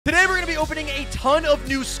be opening a ton of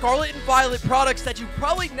new Scarlet and Violet products that you've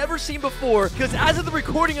probably never seen before, because as of the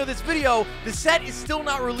recording of this video, the set is still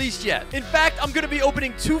not released yet. In fact, I'm going to be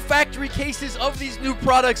opening 2 factory cases of these new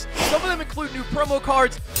products. Some of them include new promo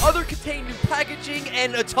cards, other contain new packaging,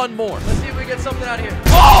 and a ton more. Let's see if we get something out of here.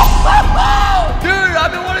 Oh! Dude,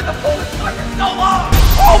 I've been wanting to pull this card for so long!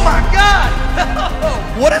 Oh my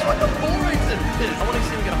god! What is with the full rates in this? I want to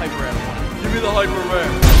see if we get a hyper rare. Give me the hyper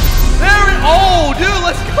rare. There it, oh, dude,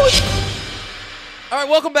 let's go. All right,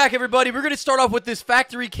 welcome back, everybody. We're going to start off with this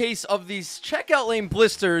factory case of these checkout lane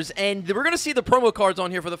blisters, and we're going to see the promo cards on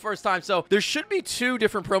here for the first time. So there should be 2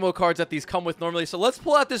 different promo cards that these come with normally. So let's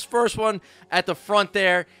pull out this first one at the front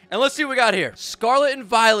there, and let's see what we got here. Scarlet and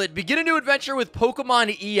Violet, begin a new adventure with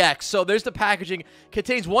Pokemon EX. So there's the packaging.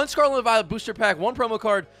 Contains 1 Scarlet and Violet booster pack, 1 promo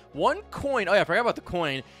card, 1 coin. Oh yeah, I forgot about the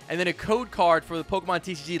coin. And then a code card for the Pokemon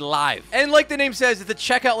TCG Live. And like the name says, it's a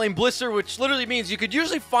checkout lane blister, which literally means you could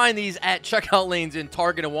usually find these at checkout lanes in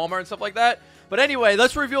Target and Walmart and stuff like that. But anyway,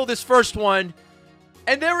 let's reveal this first one.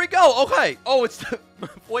 And there we go. Okay. Oh, it's the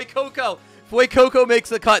PokeCave. PokeCave makes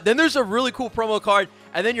the cut. Then there's a really cool promo card.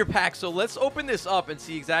 And then your pack. So let's open this up and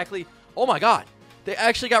see exactly. Oh my god. They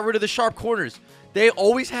actually got rid of the sharp corners. They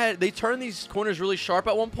turned these corners really sharp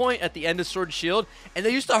at one point at the end of Sword and Shield, and they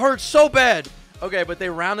used to hurt so bad. Okay, but they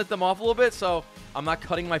rounded them off a little bit, so I'm not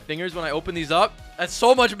cutting my fingers when I open these up. That's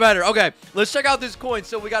so much better. Okay, let's check out this coin.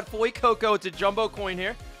 So we got PokeCave. It's a jumbo coin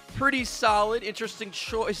here. Pretty solid. Interesting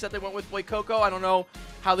choice that they went with PokeCave. I don't know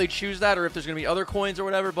how they choose that or if there's going to be other coins or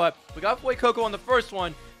whatever, but we got PokeCave on the first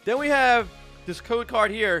one. Then we have this code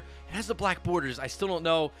card here. It has the black borders. I still don't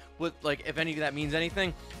know what, like, if any of that means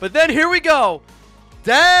anything. But then here we go.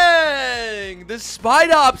 Dang! The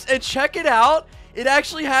Spidops, and check it out. It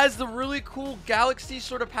actually has the really cool galaxy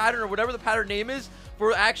sort of pattern, or whatever the pattern name is,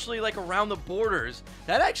 for actually like around the borders.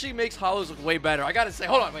 That actually makes holos look way better. I gotta say,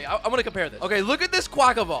 hold on, wait, I'm gonna compare this. Okay, look at this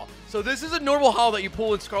Quackaball. So this is a normal holo that you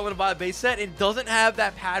pull in Scarlet and Violet base set, and doesn't have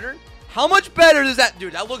that pattern. How much better does that,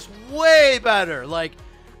 dude? That looks way better. Like,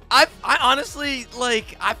 I honestly,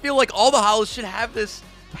 like, I feel like all the holos should have this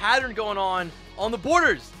pattern going on the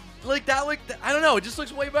borders. Like that, I don't know, it just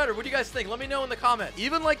looks way better. What do you guys think? Let me know in the comments.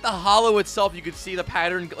 Even like the holo itself, you could see the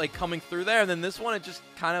pattern like coming through there, and then this one, it just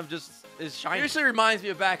kind of just is shiny. It usually reminds me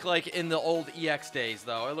of back like in the old EX days,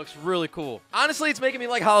 though. It looks really cool. Honestly, it's making me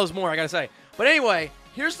like holos more, I gotta say. But anyway,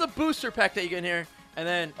 here's the booster pack that you get in here, and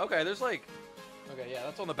then okay, there's like, okay, yeah,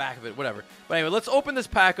 that's on the back of it, whatever. But anyway, let's open this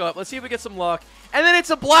pack up. Let's see if we get some luck. And then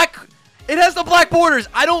it's a black. It has the black borders.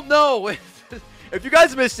 I don't know. If you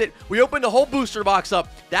guys missed it, we opened a whole booster box up.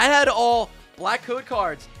 That had all black code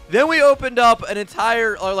cards. Then we opened up an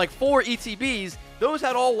entire, or like 4 ETBs. Those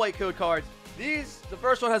had all white code cards. The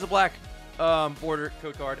first one has a black border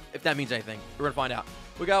code card, if that means anything. We're going to find out.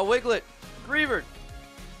 We got Wiglet, Griever.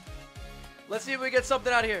 Let's see if we get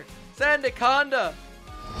something out of here. Sandaconda.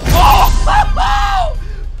 Oh!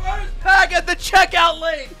 First pack at the checkout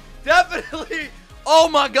lane. Definitely. Oh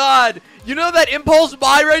my god. You know that impulse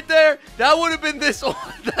buy right there? That would have been this one.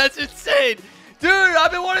 That's insane. Dude,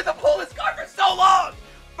 I've been wanting to pull this card for so long.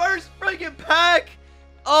 First freaking pack.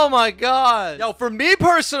 Oh my god. Yo, for me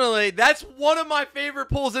personally, that's one of my favorite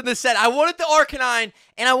pulls in this set. I wanted the Arcanine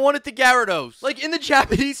and I wanted the Gyarados. Like in the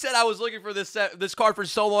Japanese set, I was looking for this card for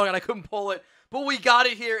so long and I couldn't pull it. But we got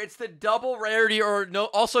it here. It's the double rarity, or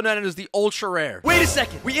also known as the ultra rare. Wait a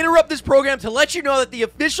second. We interrupt this program to let you know that the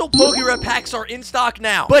official PokeRev packs are in stock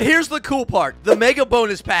now. But here's the cool part. The Mega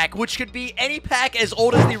Bonus Pack, which could be any pack as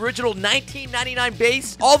old as the original 1999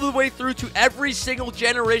 base, all the way through to every single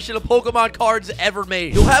generation of Pokemon cards ever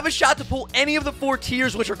made. You'll have a shot to pull any of the 4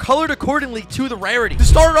 tiers, which are colored accordingly to the rarity. To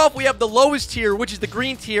start it off, we have the lowest tier, which is the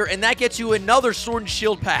green tier, and that gets you another Sword and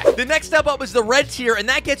Shield pack. The next step up is the red tier, and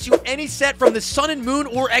that gets you any set from the Sun and Moon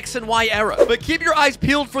or X and Y era. But keep your eyes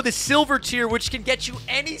peeled for the silver tier, which can get you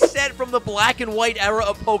any set from the black and white era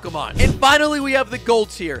of Pokemon. And finally, we have the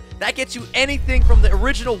gold tier. That gets you anything from the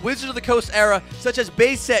original Wizard of the Coast era, such as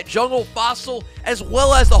base set, Jungle, Fossil, as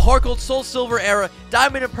well as the Heart Gold, Soul Silver era,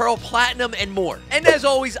 Diamond and Pearl, Platinum, and more. And as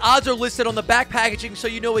always, odds are listed on the back packaging so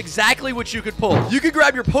you know exactly what you could pull. You can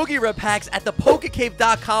grab your PokeRev packs at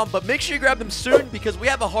thepokecave.com, but make sure you grab them soon because we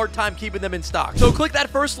have a hard time keeping them in stock. So click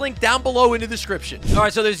that first link down below in the description. All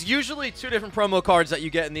right, so there's usually 2 different promo cards that you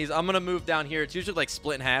get in these. I'm going to move down here. It's usually like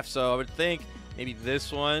split in half, so I would think maybe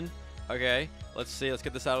this one. Okay, let's see. Let's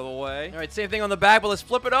get this out of the way. All right, same thing on the back, but let's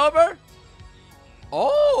flip it over.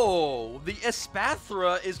 Oh, the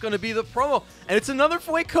Espathra is going to be the promo. And it's another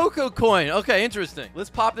PokeCave coin. Okay, interesting. Let's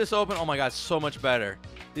pop this open. Oh my god, so much better.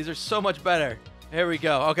 These are so much better. Here we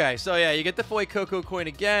go. Okay, so yeah, you get the PokeCave coin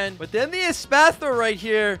again. But then the Espathra right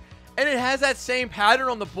here. and it has that same pattern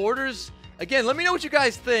on the borders. Again, let me know what you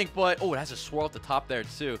guys think, but oh, it has a swirl at the top there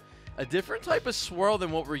too. A different type of swirl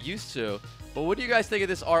than what we're used to. But what do you guys think of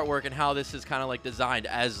this artwork and how this is kind of like designed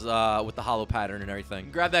as with the hollow pattern and everything?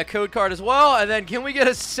 Grab that code card as well, and then can we get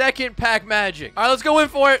a second pack magic? All right, let's go in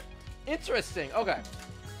for it. Interesting. Okay.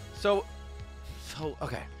 So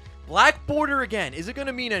okay. Black border again. Is it going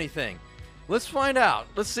to mean anything? Let's find out.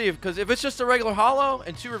 Let's see, because if it's just a regular hollow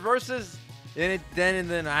and 2 reverses, then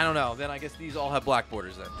I don't know. Then I guess these all have black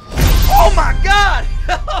borders then. Oh my God!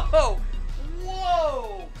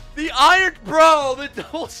 Whoa! The Iron Bro,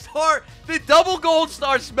 the double gold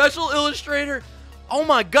star special illustrator. Oh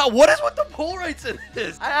my God, what is with the pull rates in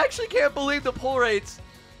this? I actually can't believe the pull rates.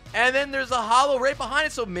 And then there's a hollow right behind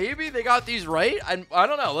it, so maybe they got these right? I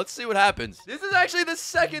don't know. Let's see what happens. This is actually the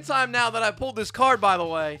second time now that I pulled this card, by the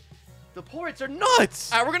way. The pull rates are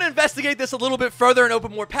nuts. All right, we're going to investigate this a little bit further and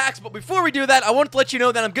open more packs. But before we do that, I wanted to let you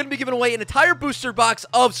know that I'm going to be giving away an entire booster box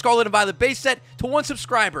of Scarlet and Violet base set to 1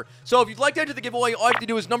 subscriber. So if you'd like to enter the giveaway, all you have to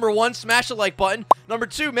do is number 1, smash the like button. Number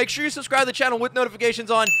 2, make sure you subscribe to the channel with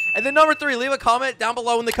notifications on. And then number 3, leave a comment down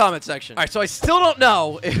below in the comment section. All right, so I still don't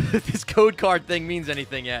know if this code card thing means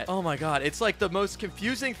anything yet. Oh my God, it's like the most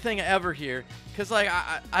confusing thing ever here. Because like,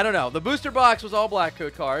 I don't know. The booster box was all black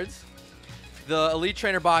code cards. The Elite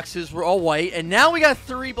Trainer boxes were all white, and now we got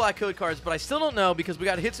 3 black code cards, but I still don't know because we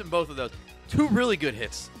got hits in both of those. 2 really good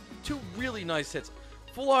hits. 2 really nice hits.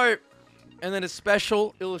 Full art, and then a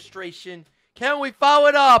special illustration. Can we follow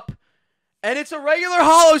it up? And it's a regular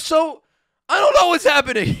hollow, so I don't know what's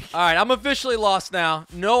happening. All right, I'm officially lost now.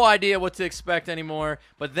 No idea what to expect anymore.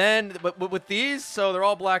 But with these, so they're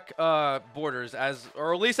all black borders,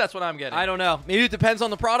 or at least that's what I'm getting. I don't know. Maybe it depends on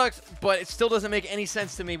the product, but it still doesn't make any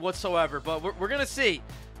sense to me whatsoever. But we're gonna see.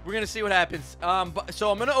 We're gonna see what happens.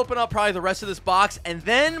 So I'm gonna open up probably the rest of this box, and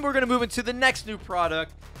then we're gonna move into the next new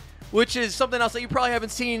product, which is something else that you probably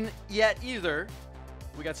haven't seen yet either.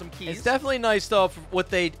 We got some keys. It's definitely nice though for what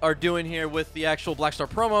they are doing here with the actual Black Star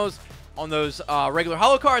promos on those regular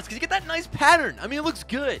hollow cards, because you get that nice pattern. I mean, it looks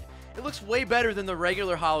good. It looks way better than the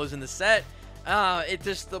regular hollows in the set.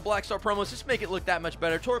 The Black Star promos just make it look that much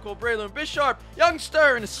better. Torkoal, Breloom, Bisharp,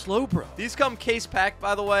 Youngster, and a Slowbro. These come case packed,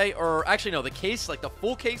 by the way, or actually no, the case, like the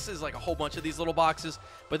full case is like a whole bunch of these little boxes,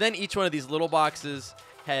 but then each one of these little boxes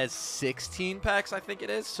has 16 packs, I think it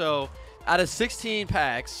is. So out of 16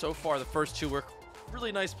 packs, so far the first 2 were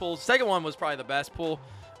really nice pulls. The second one was probably the best pull,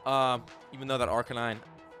 even though that Arcanine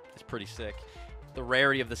is pretty sick. The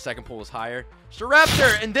rarity of the second pull is higher.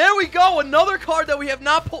 Staraptor, and there we go, another card that we have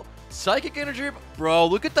not pulled. Psychic Energy, bro,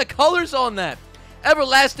 look at the colors on that.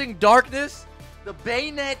 Everlasting Darkness, the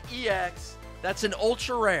Baynet EX, that's an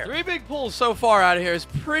ultra rare. 3 big pulls so far out of here is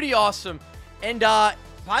pretty awesome. And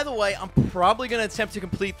by the way, I'm probably going to attempt to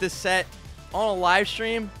complete this set on a live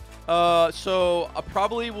stream. So I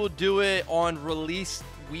probably will do it on release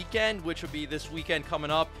weekend, which would be this weekend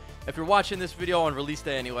coming up. If you're watching this video on release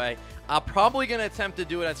day anyway, I'm probably going to attempt to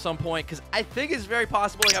do it at some point because I think it's very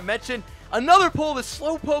possible, like I mentioned, another pull, the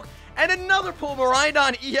Slowpoke, and another pull,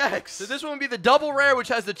 Miraidon EX. So this one would be the double rare, which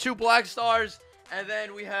has the 2 black stars, and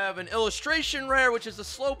then we have an illustration rare, which is the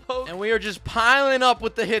Slowpoke, and we are just piling up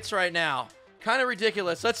with the hits right now. Kind of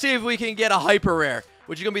ridiculous. Let's see if we can get a hyper rare,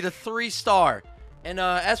 which is going to be the 3-star. And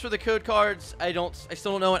as for the code cards, I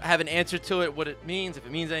still don't know it. I have an answer to it, what it means, if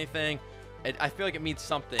it means anything. I feel like it means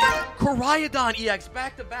something. Koraidon EX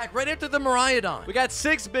back to back, right after the Miraidon. We got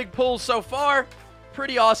 6 big pulls so far.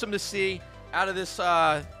 Pretty awesome to see out of this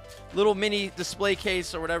little mini display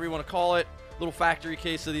case or whatever you want to call it. Little factory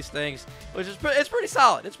case of these things, which is it's pretty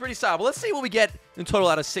solid. It's pretty solid. But let's see what we get in total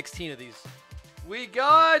out of 16 of these. We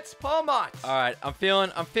got Palmont. All right, I'm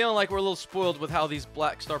feeling like we're a little spoiled with how these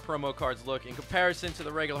Black Star promo cards look in comparison to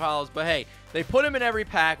the regular hollows. But hey, they put them in every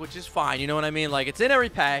pack, which is fine. You know what I mean? Like it's in every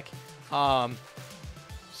pack.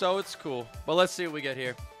 So it's cool. But let's see what we get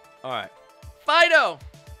here. All right, Fido,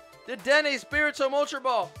 the Dene Spiritomb Ultra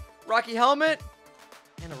Ball, Rocky Helmet,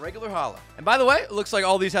 and a regular hollow. And by the way, it looks like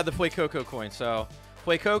all these have the Fuecoco coin. So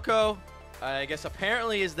Fuecoco, I guess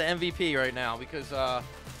apparently is the MVP right now because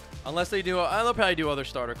unless they do, they'll probably do other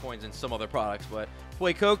starter coins in some other products. But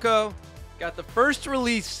Fuecoco got the first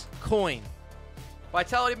release coin.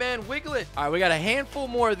 Vitality Band, Wiglet. All right, we got a handful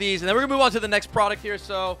more of these, and then we're gonna move on to the next product here.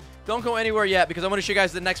 So don't go anywhere yet because I want to show you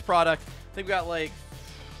guys the next product. I think we got like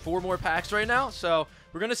 4 more packs right now. So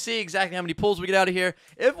we're gonna see exactly how many pulls we get out of here.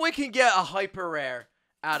 If we can get a hyper rare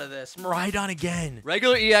out of this. Miraidon again.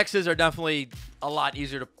 Regular EXs are definitely a lot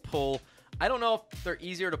easier to pull. I don't know if they're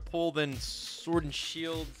easier to pull than Sword and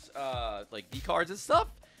Shield's like D cards and stuff.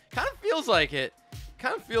 Kind of feels like it.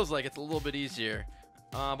 Kind of feels like it's a little bit easier.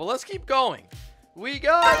 But let's keep going. We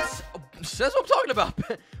got, that's what I'm talking about.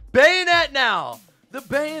 Bayonet now. The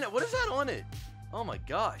bayonet. What is that on it? Oh my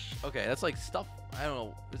gosh. Okay, that's like stuff. I don't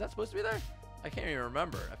know. Is that supposed to be there? I can't even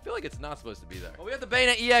remember. I feel like it's not supposed to be there. Well, we have the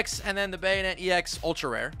Bayonet EX and then the Bayonet EX Ultra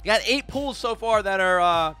Rare. You got 8 pulls so far that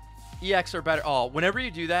are EX or better. Oh, whenever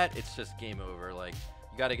you do that, it's just game over. Like,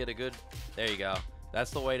 you got to get a good. There you go.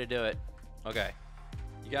 That's the way to do it. Okay.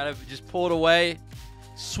 You got to just pull it away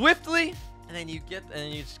swiftly, and then you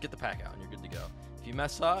just get the pack out, and you're good to go. If you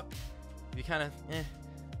mess up, if you kind of,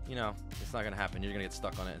 you know, it's not gonna happen. You're gonna get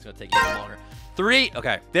stuck on it. It's gonna take you even longer. 3.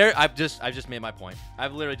 Okay, there. I've just made my point.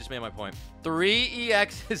 I've literally just made my point. 3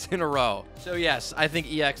 EXs in a row. So yes, I think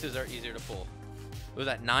EXs are easier to pull. What was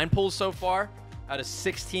that? 9 pulls so far out of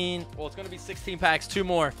 16. Well, it's gonna be 16 packs. 2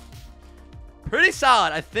 more. Pretty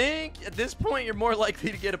solid. I think at this point you're more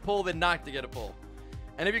likely to get a pull than not to get a pull.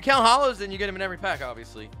 And if you count hollows, then you get them in every pack,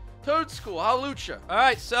 obviously. Toad School, Hallelujah. All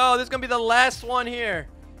right, so this is gonna be the last one here.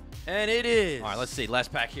 And it is. All right, let's see.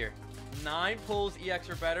 Last pack here. 9 pulls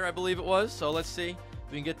EX or better, I believe it was. So let's see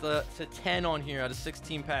if we can get to 10 on here out of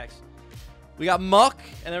 16 packs. We got Muck,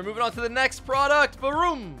 and then we're moving on to the next product.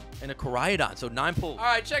 Baroom! And a Koraidon, so 9 pulls. All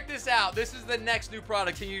right, check this out. This is the next new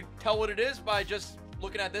product. Can you tell what it is by just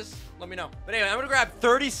looking at this? Let me know. But anyway, I'm going to grab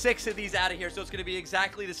 36 of these out of here, so it's going to be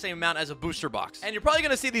exactly the same amount as a booster box. And you're probably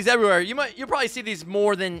going to see these everywhere. You'll probably see these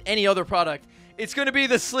more than any other product. It's going to be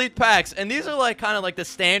the sleep packs, and these are like kind of like the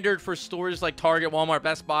standard for stores like Target, Walmart,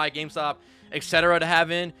 Best Buy, GameStop, etc. to have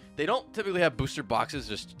in. They don't typically have booster boxes,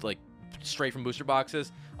 just like straight from booster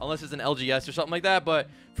boxes, unless it's an LGS or something like that. But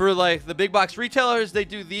for like the big box retailers, they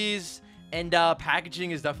do these, and packaging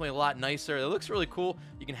is definitely a lot nicer. It looks really cool.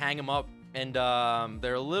 You can hang them up, and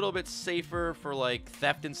they're a little bit safer for like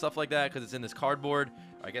theft and stuff like that because it's in this cardboard.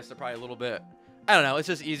 I guess they're probably a little bit, I don't know. It's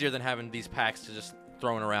just easier than having these packs to just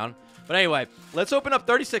throwing around. But anyway, let's open up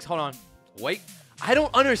 36. Hold on. Wait. I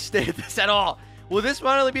don't understand this at all. Will this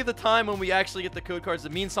finally be the time when we actually get the code cards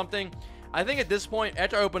that mean something? I think at this point,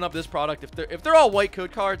 after I open up this product, if they're all white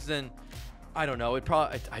code cards, then I don't know.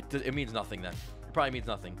 It means nothing then. It probably means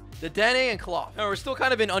nothing. The Dene and Cloth. Now, we're still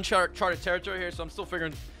kind of in uncharted territory here, so I'm still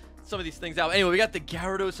figuring some of these things out. Anyway, we got the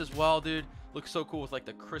Gyarados as well, dude. Looks so cool with like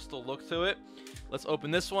the crystal look to it. Let's open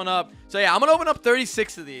this one up. So yeah, I'm going to open up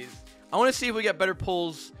 36 of these. I want to see if we get better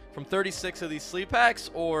pulls from 36 of these sleep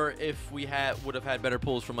packs, or if we would have had better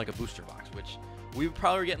pulls from like a booster box, which we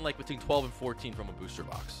probably were getting like between 12 and 14 from a booster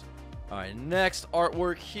box. All right, next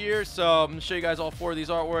artwork here. So I'm gonna show you guys all 4 of these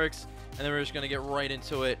artworks, and then we're just gonna get right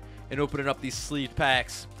into it and opening up these sleeve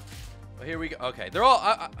packs. But here we go. Okay, they're all.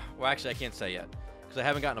 Well, actually, I can't say yet because I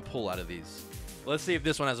haven't gotten a pull out of these. Let's see if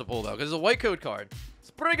this one has a pull though, because it's a white code card.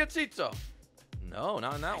 It's Sprigatito. No,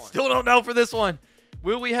 not in that one. Still don't know for this one.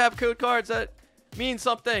 Will we have code cards that mean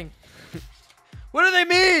something? What do they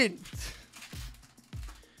mean?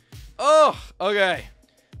 Oh, okay.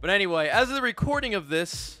 But anyway, as of the recording of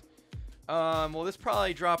this, well, this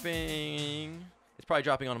probably dropping. It's probably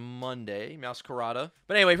dropping on a Monday, Masquerada.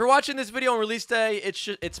 But anyway, if you're watching this video on release day,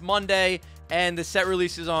 it's Monday, and the set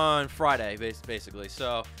releases on Friday, basically.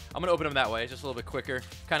 So I'm gonna open them that way. It's just a little bit quicker.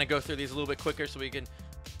 Kind of go through these a little bit quicker so we can.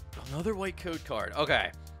 Another white code card.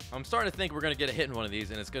 Okay. I'm starting to think we're going to get a hit in one of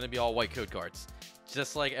these, and it's going to be all white code cards.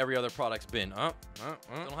 Just like every other product's been. I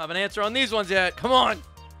don't have an answer on these ones yet. Come on.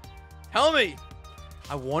 Tell me.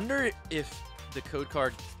 I wonder if the code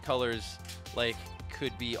card colors, like,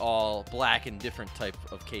 could be all black in different type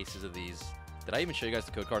of cases of these. Did I even show you guys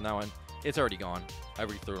the code card on that one? It's already gone. I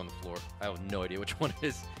already threw it on the floor. I have no idea which one it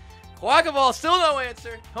is. Quackaball, still no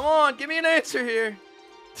answer. Come on, give me an answer here.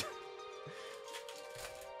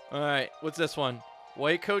 All right, what's this one?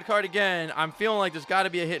 White code card again. I'm feeling like there's got to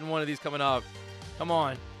be a hit in one of these coming up. Come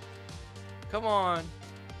on. Come on.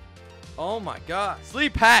 Oh, my God.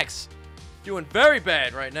 Sleep packs. Doing very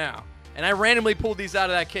bad right now. And I randomly pulled these out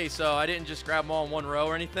of that case, so I didn't just grab them all in one row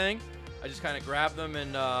or anything. I just kind of grabbed them,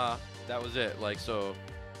 and that was it. Like, so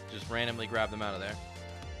just randomly grabbed them out of there.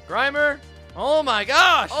 Grimer. Oh, my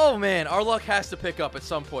gosh. Oh, man. Our luck has to pick up at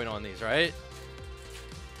some point on these, right? It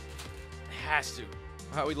has to.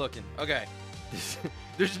 How are we looking? Okay.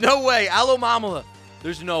 There's no way. Aloe Mamala.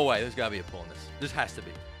 There's no way. There's got to be a pull in this. There has to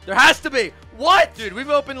be. There has to be. What? Dude, we've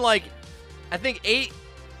opened like, I think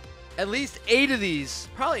at least 8 of these.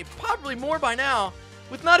 Probably more by now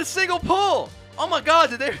with not a single pull. Oh my God.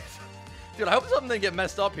 Dude, I hope something didn't get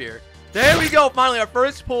messed up here. There we go. Finally, our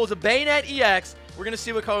first pull is a Bayonet EX. We're going to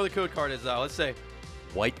see what color the code card is though. Let's say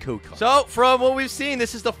white code card. So from what we've seen,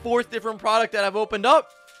 this is the 4th different product that I've opened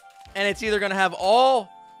up. And it's either going to have all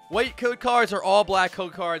white code cards or all black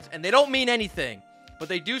code cards. And they don't mean anything. But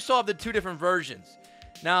they do still have the 2 different versions.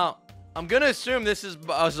 Now, I'm going to assume this is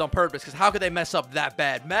on purpose, because how could they mess up that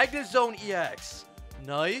bad? Magnezone EX.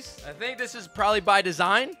 Nice. I think this is probably by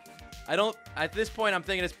design. At this point, I'm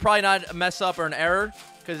thinking it's probably not a mess up or an error,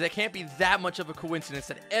 because it can't be that much of a coincidence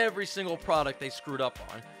that every single product they screwed up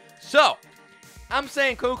on. So, I'm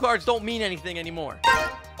saying code cards don't mean anything anymore.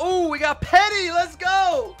 Oh, we got Petty. Let's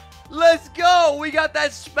go. Let's go. We got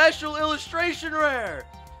that special illustration rare.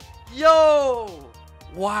 Yo.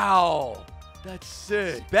 Wow. That's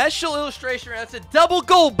sick. Special illustration rare. That's a double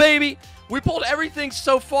gold, baby. We pulled everything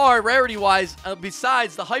so far, rarity-wise,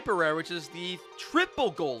 besides the hyper rare, which is the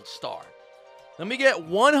triple gold star. Let me get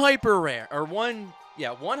one hyper rare, or one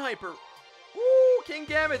hyper. Woo, King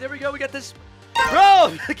Gambit. There we go. We got this.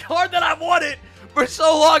 Bro, the card that I've wanted for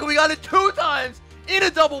so long. We got it 2 times in a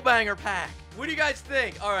double banger pack. What do you guys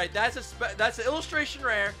think? All right, that's an illustration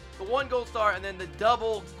rare, the 1 gold star, and then the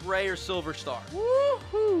double gray or silver star.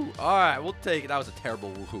 Woohoo! All right, we'll take it. That was a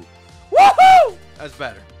terrible woohoo. Woohoo! That's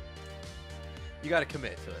better. You got to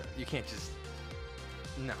commit to it. You can't just...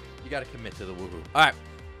 No, you got to commit to the woohoo. All right.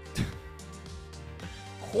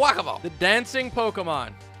 Quackable, the dancing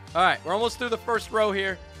Pokemon. All right, we're almost through the first row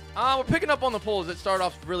here. We're picking up on the pulls that start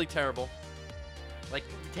off really terrible. Like,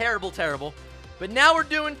 terrible, terrible. But now we're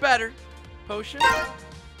doing better. Potion.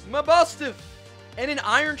 Mabustiff. And an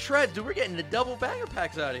Iron Tread. Dude, we're getting the double banger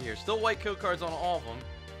packs out of here. Still white code cards on all of them.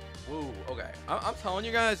 Woo, okay. I'm telling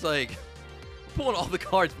you guys, like... pulling all the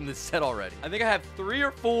cards from this set already. I think I have 3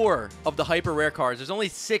 or 4 of the hyper rare cards. There's only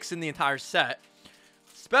 6 in the entire set.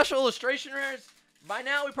 Special illustration rares. By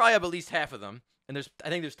now, we probably have at least half of them. And I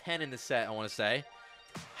think there's 10 in the set, I want to say.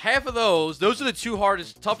 Half of those are the 2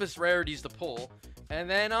 toughest rarities to pull. And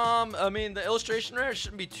then, I mean, the illustration rares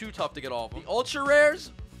shouldn't be too tough to get all of them. The ultra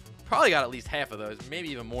rares, probably got at least half of those. Maybe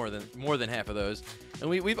even more than half of those. And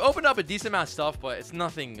we've opened up a decent amount of stuff, but it's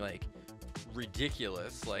nothing, like...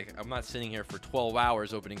 ridiculous. Like, I'm not sitting here for 12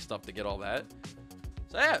 hours opening stuff to get all that.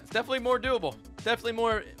 So yeah, it's definitely more doable. Definitely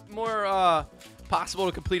more possible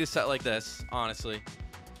to complete a set like this, honestly.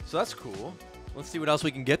 So that's cool. Let's see what else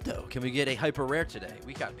we can get, though. Can we get a hyper rare today?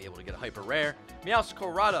 We gotta be able to get a hyper rare.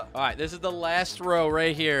 Meowscarada. All right, this is the last row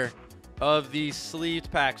right here of these sleeved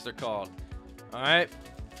packs, they're called. All right,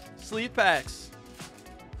 sleeve packs.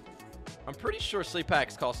 I'm pretty sure sleeve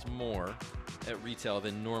packs cost more at retail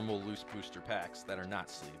than normal loose booster packs that are not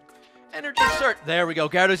sleeved. Energy cert. There we go.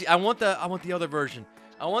 Gyarados. I want the other version.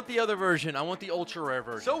 I want the other version. I want the ultra rare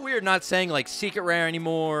version. So weird not saying like secret rare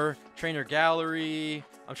anymore. Trainer gallery.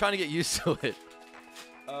 I'm trying to get used to it.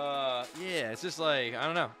 Yeah, it's just like, I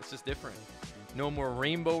don't know. It's just different. No more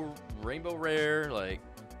rainbow rare. Like,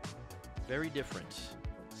 very different.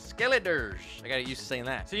 Skeletors. I gotta get used to saying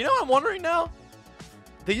that. So you know what I'm wondering now?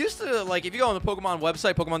 They used to, like, if you go on the Pokemon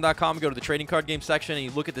website, Pokemon.com, go to the trading card game section, and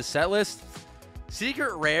you look at the set list,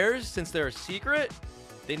 secret rares, since they're a secret,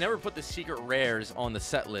 they never put the secret rares on the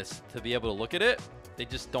set list to be able to look at it. They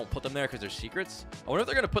just don't put them there because they're secrets. I wonder if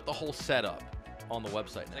they're going to put the whole set up on the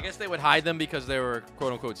website. And I guess they would hide them because they were,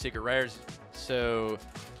 quote-unquote, secret rares. So,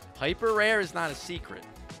 hyper rare is not a secret.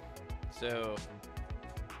 So,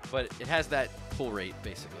 but it has that pull rate,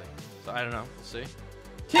 basically. So, I don't know. We'll see.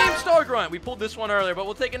 Team Star Grunt. We pulled this one earlier, but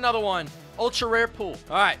we'll take another one. Ultra rare pull.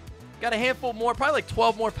 All right. Got a handful more, probably like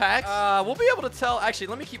 12 more packs. We'll be able to tell. Actually,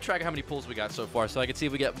 let me keep track of how many pulls we got so far so I can see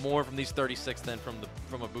if we get more from these 36 than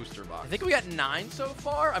from a booster box. I think we got 9 so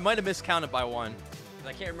far. I might have miscounted by 1.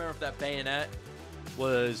 I can't remember if that bayonet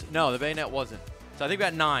was... No, the bayonet wasn't. So I think we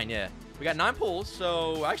got 9, yeah. We got 9 pulls,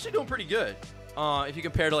 so actually doing pretty good if you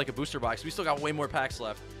compare to like a booster box. We still got way more packs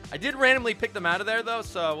left. I did randomly pick them out of there, though,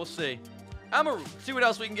 so we'll see. Amaru, see what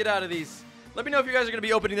else we can get out of these. Let me know if you guys are going to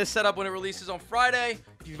be opening this setup when it releases on Friday.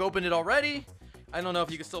 If you've opened it already, I don't know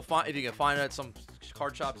if you can still find it at some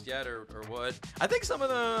card shops yet or what. I think some of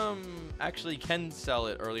them actually can sell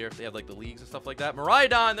it earlier if they have like the leagues and stuff like that.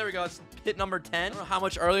 Miraidon, there we go. It's hit number 10. I don't know how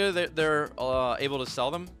much earlier they're able to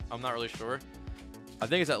sell them. I'm not really sure. I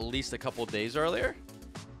think it's at least a couple days earlier,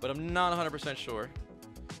 but I'm not 100% sure.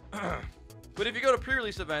 But if you go to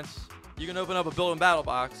pre-release events, you can open up a build and battle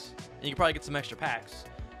box, and you can probably get some extra packs.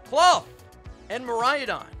 Cloth and Miraidon.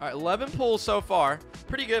 All right, 11 pulls so far.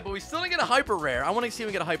 Pretty good, but we still didn't get a hyper rare. I want to see if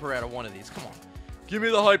we get a hyper rare out of one of these. Come on. Give me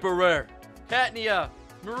the hyper rare. Catnia,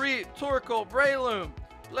 Marie, Torkoal, Breloom,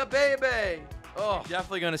 Lebebe. Oh,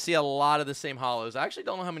 definitely going to see a lot of the same holos. I actually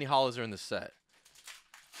don't know how many holos are in this set.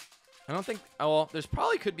 I don't think... Oh, well, there's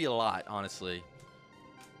probably could be a lot, honestly.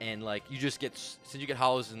 And, like, you just get... Since you get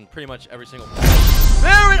holos in pretty much every single...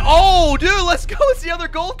 There it... Oh, dude, let's go. It's the other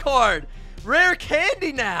gold card. Rare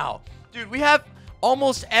candy now. Dude, we have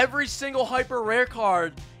almost every single hyper rare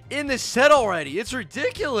card in this set already. It's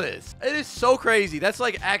ridiculous. It is so crazy. That's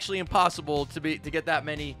like actually impossible to get that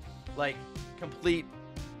many like complete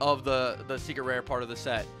of the secret rare part of the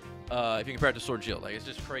set. If you compare it to Sword Shield, like it's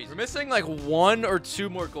just crazy. We're missing like 1 or 2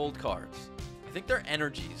 more gold cards. I think they're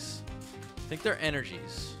energies.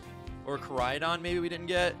 Or Koraidon maybe we didn't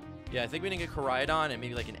get. Yeah, I think we didn't get Koraidon and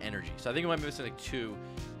maybe like an energy. So I think we might be missing like 2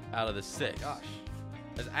 out of the 6. Gosh.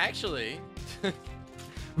 That's actually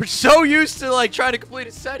we're so used to like trying to complete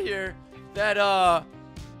a set here that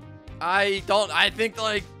I think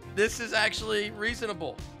like this is actually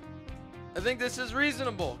reasonable. I think this is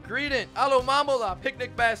reasonable. Greedent, Alo Mamola,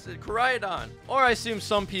 Picnic Bastard, Koraidon. Or I assume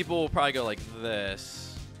some people will probably go like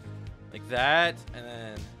this. Like that, and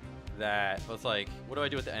then that. But it's like, what do I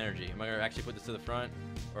do with the energy? Am I going to actually put this to the front?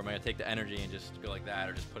 Or am I going to take the energy and just go like that,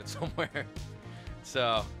 or just put it somewhere?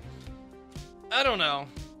 So, I don't know.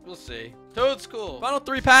 We'll see. Toad School. Final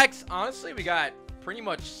 3 packs. Honestly, we got pretty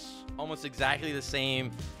much almost exactly the same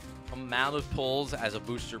amount of pulls as a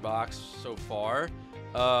booster box so far.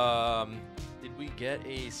 Did we get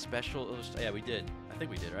a special? Yeah, we did. I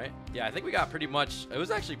think we did, right? Yeah, I think we got pretty much. It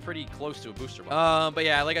was actually pretty close to a booster box. But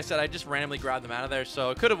yeah, like I said, I just randomly grabbed them out of there, so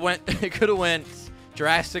it could have went. It could have went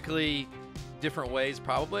drastically different ways,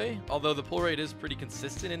 probably. Although the pull rate is pretty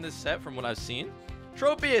consistent in this set from what I've seen.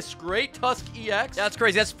 Tropius, Great Tusk EX. Yeah, that's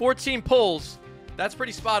crazy. That's 14 pulls. That's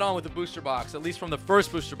pretty spot on with the booster box, at least from the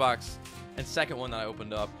first booster box and second one that I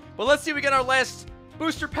opened up. But let's see, we get our last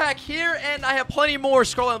booster pack here, and I have plenty more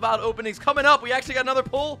Scarlet Violet openings coming up. We actually got another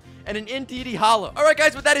pull and an NDD Hollow. All right,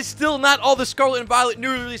 guys, but that is still not all the Scarlet and Violet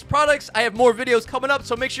new release products. I have more videos coming up,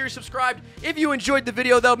 so make sure you're subscribed. If you enjoyed the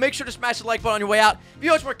video, though, make sure to smash the like button on your way out. If you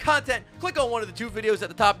want more content, click on one of the 2 videos at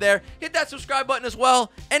the top there. Hit that subscribe button as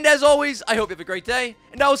well. And as always, I hope you have a great day,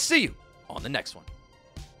 and I will see you on the next one.